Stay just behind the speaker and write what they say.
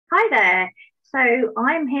Hi there. So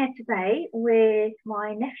I'm here today with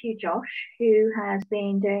my nephew Josh, who has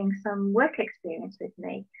been doing some work experience with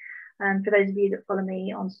me. For those of you that follow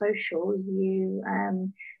me on social, you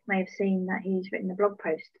may have seen that he's written a blog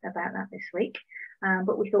post about that this week.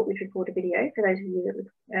 But we thought we'd record a video for those of you that would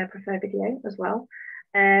prefer video as well,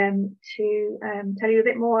 to tell you a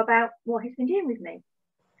bit more about what he's been doing with me.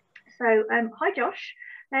 So, hi Josh.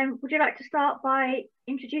 Would you like to start by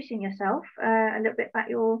introducing yourself, a little bit about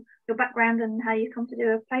your background and how you come to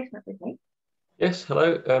do a placement with me? Yes,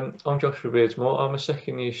 hello. I'm Joshua Beardsmore. I'm a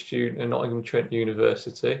second year student at Nottingham Trent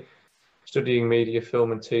University, studying media,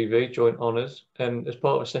 film and TV, joint honours. And as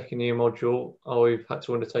part of a second year module, I've had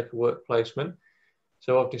to undertake a work placement.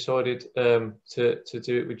 So I've decided to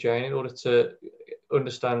do it with Jane in order to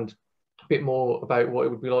understand a bit more about what it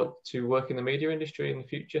would be like to work in the media industry in the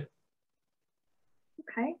future.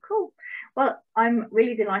 Okay, cool. Well, I'm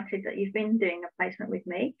really delighted that you've been doing a placement with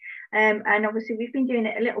me. And obviously, we've been doing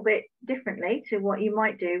it a little bit differently to what you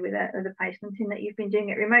might do with a placement, in that you've been doing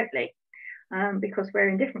it remotely, because we're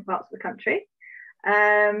in different parts of the country.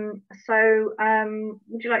 Would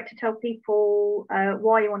you like to tell people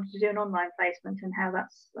why you wanted to do an online placement and how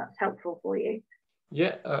that's helpful for you?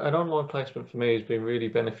 Yeah, an online placement for me has been really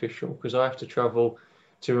beneficial because I have to travel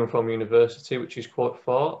to and from university, which is quite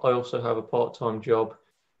far. I also have a part-time job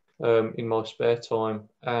in my spare time.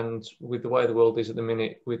 And with the way the world is at the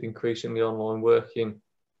minute, with increasingly online working,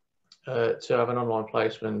 to have an online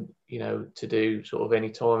placement, to do sort of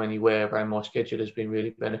any time, anywhere around my schedule has been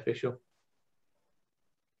really beneficial.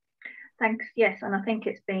 Thanks. Yes, and I think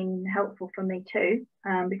it's been helpful for me too,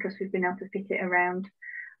 because we've been able to fit it around,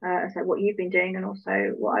 so what you've been doing and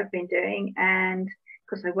also what I've been doing. And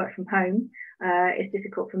because I work from home, it's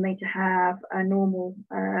difficult for me to have a normal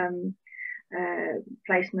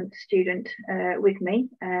placement student with me,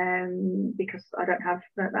 because I don't have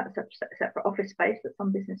that separate office space that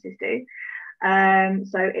some businesses do.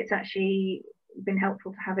 So it's actually been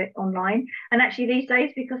helpful to have it online. And actually these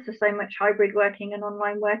days, because there's so much hybrid working and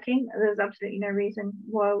online working, there's absolutely no reason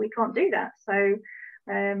why we can't do that. So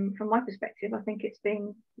from my perspective, I think it's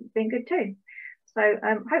been good too. So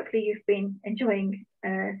hopefully you've been enjoying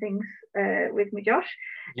things with me, Josh.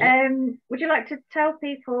 Yeah. Would you like to tell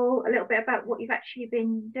people a little bit about what you've actually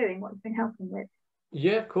been doing, what you've been helping with?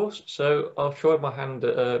 Yeah, of course. So I've tried my hand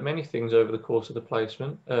at many things over the course of the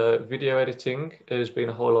placement. Video editing has been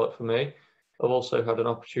a highlight for me. I've also had an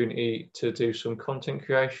opportunity to do some content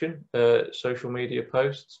creation, social media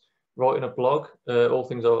posts, writing a blog, all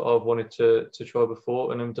things I've wanted to try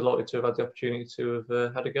before, and I'm delighted to have had the opportunity to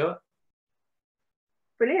have had a go at.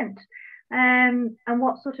 Brilliant. And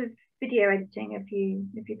what sort of video editing have you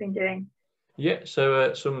been doing? Yeah,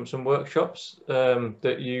 so some workshops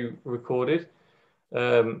that you recorded.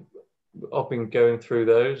 Um, I've been going through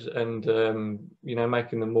those and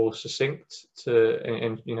making them more succinct to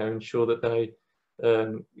and ensure that they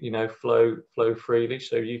flow freely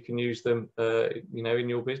so you can use them in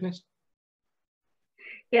your business.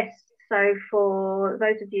 Yes. So for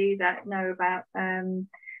those of you that know about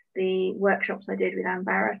the workshops I did with Anne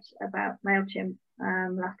Barrett about MailChimp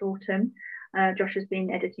last autumn, Josh has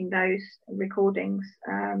been editing those recordings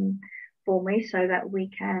for me so that we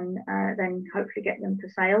can then hopefully get them for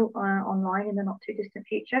sale online in the not too distant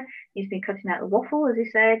future. He's been cutting out the waffle, as he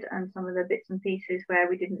said, and some of the bits and pieces where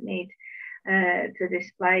we didn't need to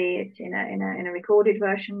display it in a recorded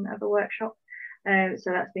version of a workshop.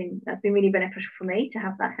 So that's been really beneficial for me to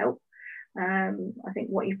have that help. I think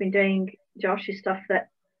what you've been doing, Josh, is stuff that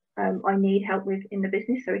I need help with in the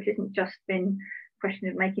business. So it isn't just been a question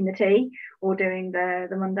of making the tea or doing the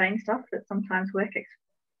mundane stuff that sometimes work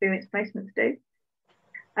experience placements do.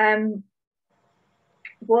 A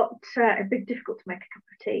bit difficult to make a cup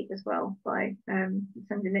of tea as well by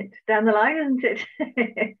sending it down the line, isn't it?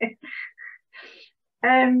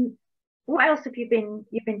 What else have you've been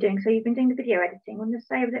doing? So you've been doing the video editing. Want to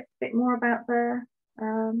say a bit more about the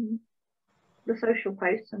social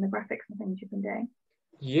posts and the graphics and things you've been doing?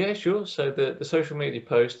 Yeah, sure. So the social media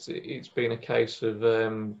posts, it's been a case of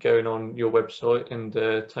going on your website and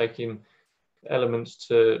taking elements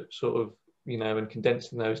to sort of, and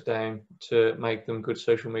condensing those down to make them good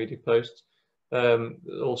social media posts.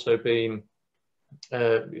 Also been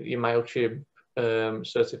your MailChimp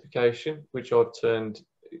certification, which I've turned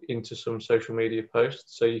into some social media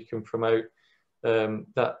posts so you can promote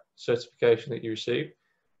that certification that you receive.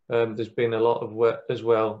 There's been a lot of work as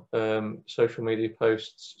well, social media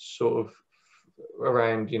posts sort of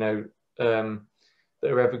around, that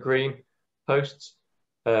are evergreen posts,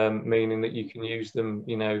 meaning that you can use them,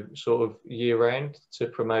 sort of year round to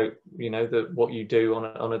promote, what you do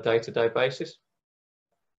on a day-to-day basis.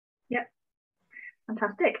 Yep,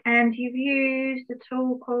 fantastic. And you've used a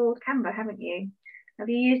tool called Canva, haven't you? Have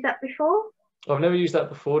you used that before? I've never used that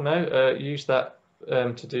before, no. Used that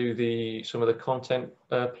to do some of the content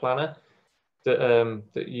planner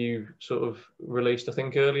that you sort of released, I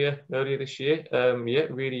think earlier this year. Yeah,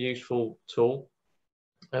 really useful tool.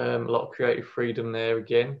 A lot of creative freedom there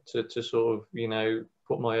again to sort of, you know,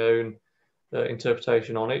 put my own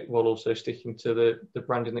interpretation on it, while also sticking to the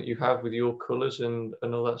branding that you have with your colours and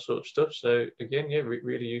all that sort of stuff. So again, yeah,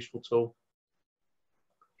 really useful tool.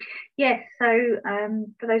 Yes, so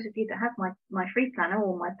for those of you that have my free planner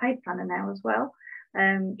or my paid planner now as well,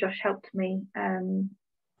 Josh helped me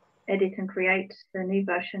edit and create the new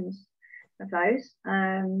versions of those.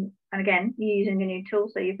 And again, you're using a new tool,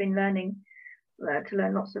 so you've been learning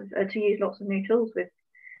to use lots of new tools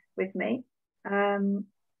with me.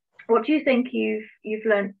 What do you think you've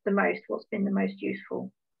learned the most? What's been the most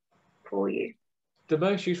useful for you? The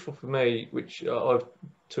most useful for me, which I've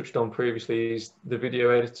touched on previously, is the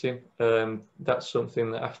video editing. That's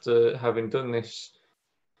something that after having done this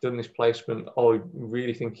placement, I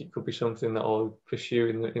really think it could be something that I'll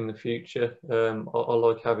pursue in the future. I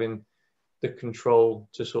like having the control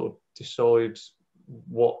to sort of decide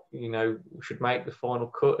what, you know, should make the final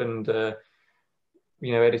cut, and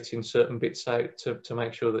you know, editing certain bits out to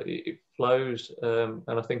make sure that it flows. And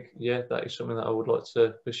I think, yeah, that is something that I would like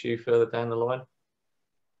to pursue further down the line.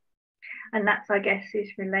 And that's, I guess, is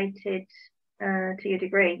related to your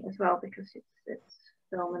degree as well, because it's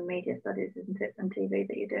film and media studies, isn't it, and TV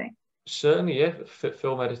that you're doing? Certainly, yeah.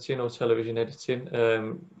 Film editing or television editing,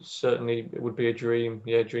 certainly it would be a dream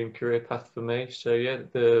career path for me. So yeah,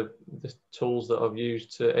 the tools that I've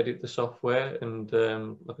used to edit the software, and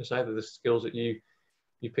like I say, the skills that you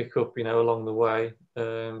pick up, you know, along the way,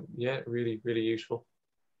 yeah, really useful.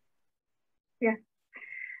 Yeah.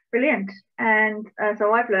 Brilliant. And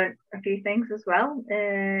so I've learned a few things as well.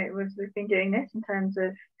 We've been doing this in terms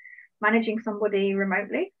of managing somebody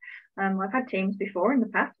remotely. I've had teams before in the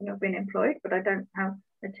past when I've been employed, but I don't have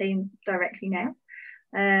a team directly now,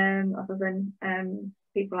 other than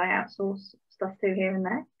people I outsource stuff to here and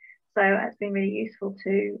there. So it's been really useful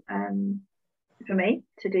for me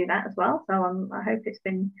to do that as well. So I hope it's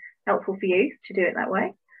been helpful for you to do it that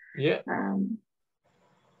way. Yeah.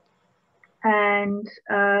 And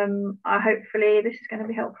hopefully this is going to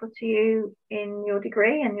be helpful to you in your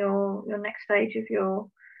degree and your next stage of your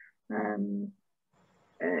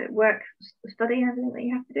work, study, and everything that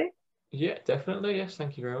you have to do. Yeah, definitely. Yes,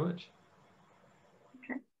 thank you very much.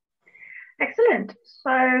 Okay, excellent.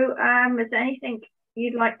 So is there anything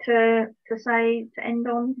you'd like to say to end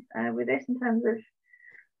on with this in terms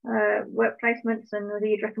of work placements, and whether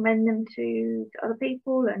you'd recommend them to other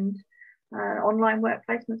people, and online work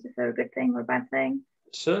placements, if they're a good thing or a bad thing?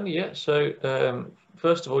 Certainly, yeah. So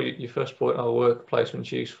first of all, your first point, are work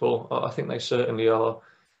placements useful? I think they certainly are.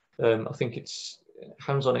 I think it's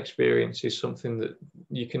hands-on experience is something that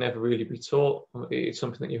you can never really be taught. It's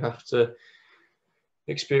something that you have to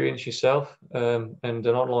experience yourself, and an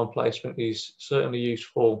online placement is certainly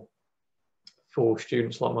useful for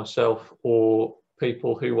students like myself, or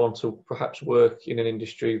people who want to perhaps work in an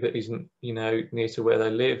industry that isn't, you know, near to where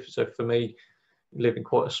they live. So for me, live in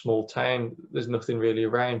quite a small town, there's nothing really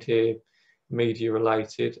around here media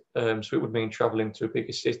related, so it would mean traveling to a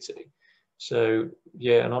bigger city. So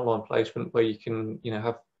yeah, an online placement where you can, you know,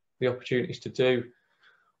 have the opportunities to do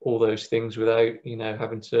all those things without, you know,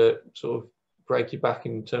 having to sort of break your back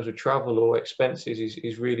in terms of travel or expenses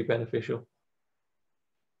is really beneficial.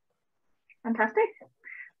 Fantastic.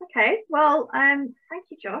 Okay, well, thank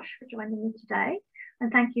you, Josh, for joining me today,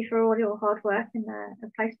 and thank you for all your hard work in the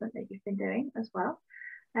placement that you've been doing as well.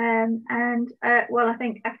 Well, I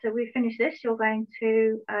think after we finish this, you're going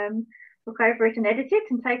to look over it and edit it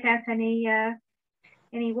and take out any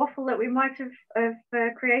waffle that we might have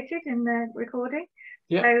created in the recording.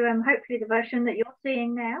 Yeah. So hopefully the version that you're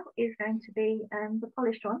seeing now is going to be the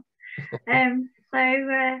polished one.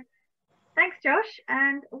 So thanks, Josh,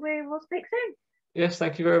 and we will speak soon. Yes,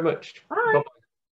 thank you very much. Bye. Bye-bye.